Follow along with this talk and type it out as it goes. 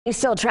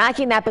Still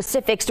tracking that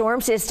Pacific storm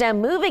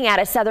system moving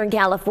out of Southern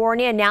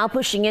California, now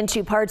pushing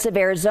into parts of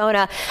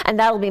Arizona, and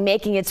that'll be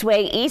making its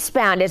way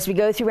eastbound as we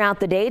go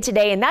throughout the day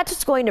today. And that's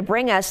just going to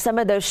bring us some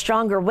of those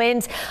stronger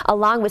winds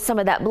along with some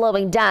of that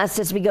blowing dust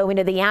as we go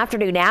into the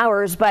afternoon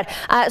hours. But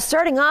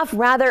starting off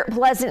rather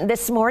pleasant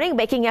this morning,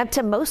 waking up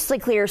to mostly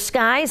clear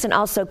skies and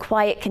also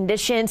quiet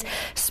conditions,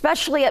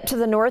 especially up to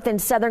the north in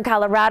southern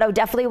Colorado.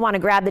 Definitely want to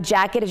grab the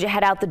jacket as you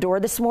head out the door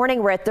this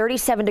morning. We're at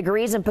 37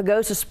 degrees in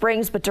Pagosa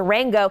Springs, but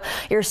Durango,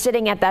 you're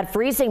sitting at that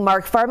freezing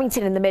mark.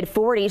 Farmington in the mid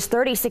 40s,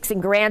 36 in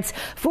Grants,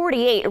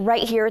 48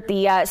 right here at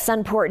the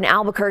Sunport in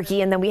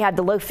Albuquerque, and then we have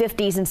the low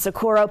 50s in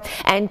Socorro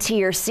and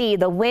TRC.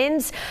 The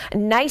winds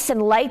nice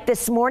and light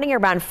this morning,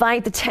 around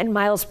 5 to 10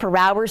 miles per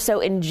hour,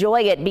 so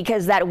enjoy it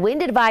because that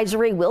wind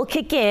advisory will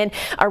kick in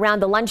around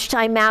the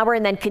lunchtime hour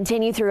and then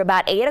continue through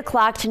about 8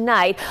 o'clock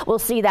tonight. We'll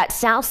see that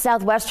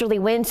southwesterly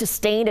wind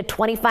sustained at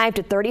 25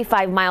 to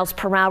 35 miles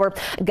per hour,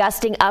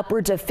 gusting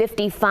upwards of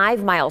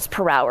 55 miles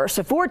per hour.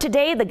 So for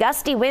today, the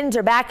gusty winds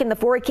are back in the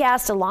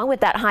forecast along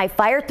with that high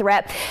fire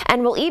threat,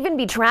 and we'll even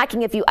be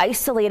tracking a few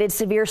isolated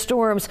severe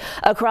storms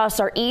across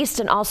our east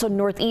and also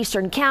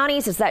northeastern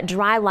counties as that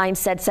dry line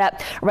sets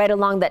up right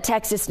along that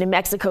Texas-New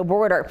Mexico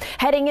border.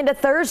 Heading into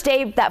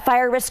Thursday, that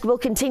fire risk will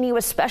continue,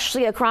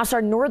 especially across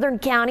our northern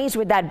counties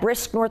with that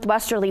brisk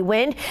northwesterly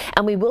wind,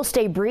 and we will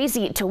stay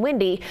breezy to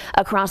windy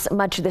across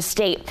much of the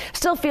state.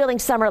 Still feeling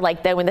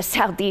summer-like though in the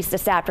southeast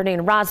this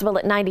afternoon. Roswell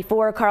at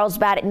 94,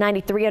 Carlsbad at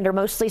 93 under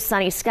mostly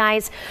sunny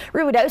skies.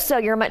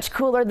 Ruidoso, you're much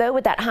cooler though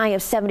with that high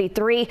of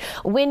 73.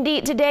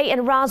 Windy today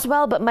in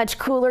Roswell, but much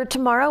cooler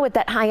tomorrow with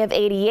that high of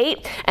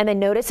 88. And then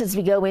notice as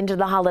we go into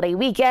the holiday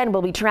weekend,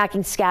 we'll be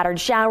tracking scattered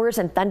showers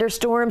and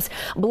thunderstorms,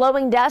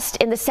 blowing dust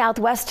in the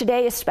southwest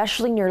today,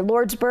 especially near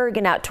Lordsburg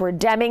and out toward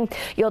Deming.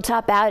 You'll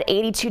top out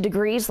 82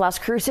 degrees, Las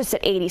Cruces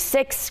at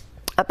 86.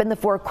 Up in the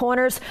Four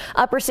Corners,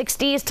 upper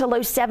 60s to low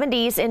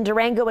 70s in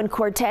Durango and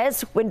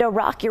Cortez. Window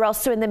Rock, you're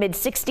also in the mid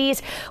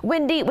 60s.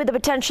 Windy with the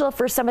potential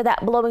for some of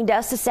that blowing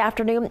dust this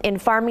afternoon in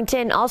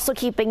Farmington. Also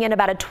keeping in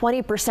about a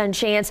 20%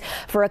 chance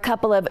for a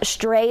couple of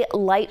stray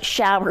light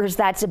showers.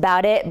 That's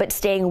about it. But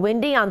staying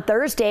windy on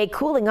Thursday,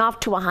 cooling off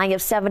to a high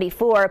of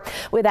 74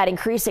 with that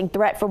increasing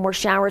threat for more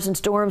showers and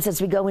storms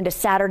as we go into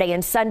Saturday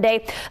and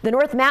Sunday. The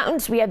North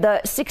Mountains, we have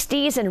the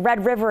 60s in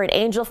Red River and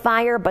Angel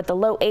Fire, but the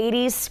low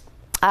 80s.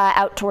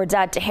 Out towards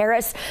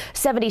Tijeras,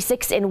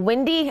 76 and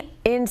windy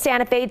in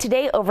Santa Fe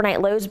today.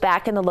 Overnight lows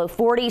back in the low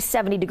 40s,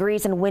 70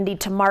 degrees and windy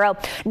tomorrow.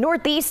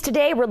 Northeast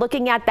today, we're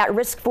looking at that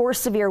risk for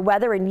severe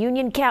weather in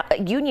Union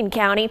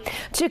County,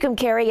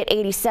 Tucumcari at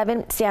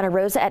 87, Santa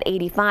Rosa at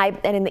 85,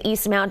 and in the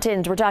East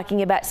Mountains, we're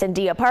talking about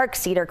Sandia Park,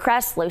 Cedar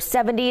Crest, low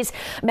 70s,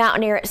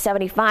 Mountain Air at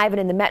 75, and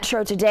in the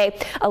metro today,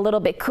 a little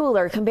bit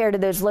cooler compared to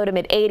those low to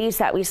mid 80s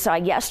that we saw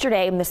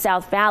yesterday in the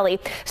South Valley.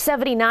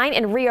 79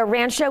 in Rio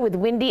Rancho with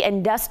windy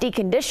and dusty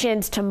conditions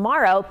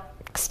tomorrow.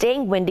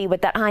 Staying windy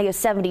with that high of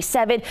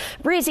 77.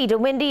 Breezy to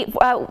windy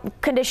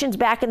conditions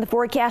back in the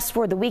forecast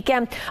for the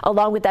weekend,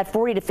 along with that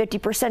 40 to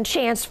 50%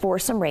 chance for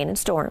some rain and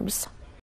storms.